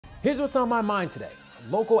Here's what's on my mind today.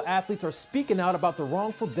 Local athletes are speaking out about the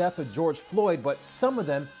wrongful death of George Floyd, but some of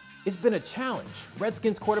them, it's been a challenge.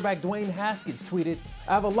 Redskins quarterback Dwayne Haskins tweeted,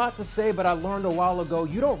 "I have a lot to say, but I learned a while ago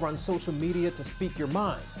you don't run social media to speak your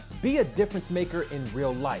mind. Be a difference maker in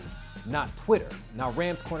real life, not Twitter." Now,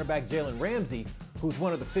 Rams cornerback Jalen Ramsey, who's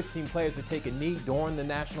one of the 15 players to take a knee during the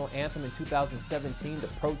national anthem in 2017 to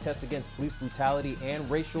protest against police brutality and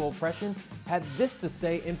racial oppression, had this to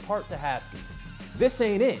say in part to Haskins. "This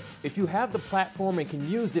ain't it. If you have the platform and can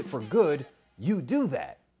use it for good, you do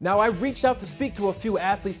that." Now, I reached out to speak to a few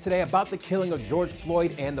athletes today about the killing of George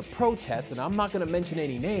Floyd and the protests, and I'm not going to mention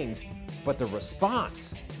any names, but the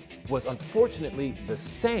response was unfortunately the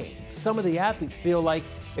same. Some of the athletes feel like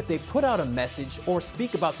if they put out a message or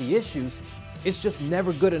speak about the issues, it's just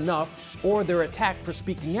never good enough, or they're attacked for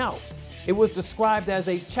speaking out. It was described as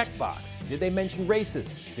a checkbox. Did they mention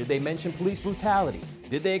racism? Did they mention police brutality?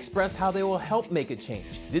 Did they express how they will help make a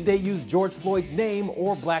change? Did they use George Floyd's name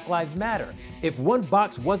or Black Lives Matter? If one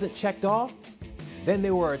box wasn't checked off, then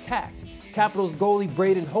they were attacked. Capitals goalie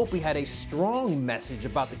Braden Holtby had a strong message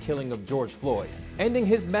about the killing of George Floyd, ending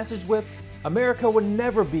his message with, "America would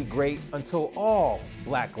never be great until all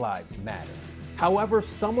Black lives matter." However,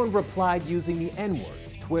 someone replied using the N-word.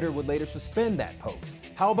 Twitter would later suspend that post.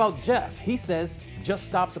 How about Jeff? He says, "Just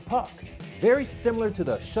stop the puck." Very similar to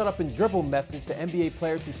the shut up and dribble message to NBA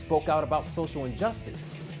players who spoke out about social injustice.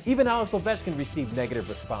 Even Alex Ovechkin received negative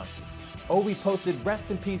responses. Ovi posted, "Rest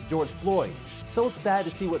in peace, George Floyd. So sad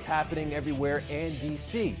to see what's happening everywhere and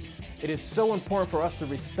DC. It is so important for us to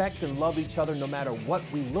respect and love each other no matter what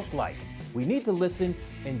we look like. We need to listen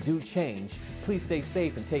and do change. Please stay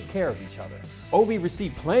safe and take care of each other." Ovi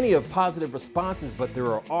received plenty of positive responses, but there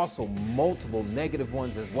are also multiple negative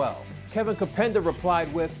ones as well. Kevin Kapenda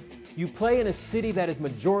replied with, "You play in a city that is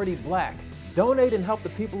majority black. Donate and help the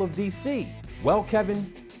people of DC." Well,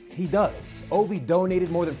 Kevin, he does. Ovi donated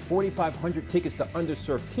more than 4,500 tickets to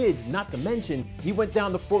underserved kids, not to mention he went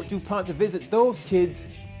down to Fort DuPont to visit those kids,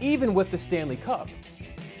 even with the Stanley Cup.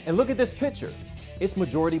 And look at this picture. It's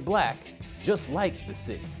majority black, just like the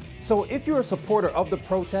city. So if you're a supporter of the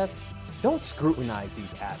protest, don't scrutinize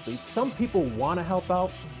these athletes. Some people want to help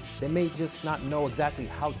out. They may just not know exactly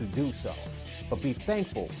how to do so. But be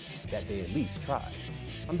thankful that they at least tried.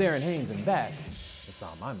 I'm Darren Haynes, and that's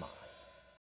on my mind.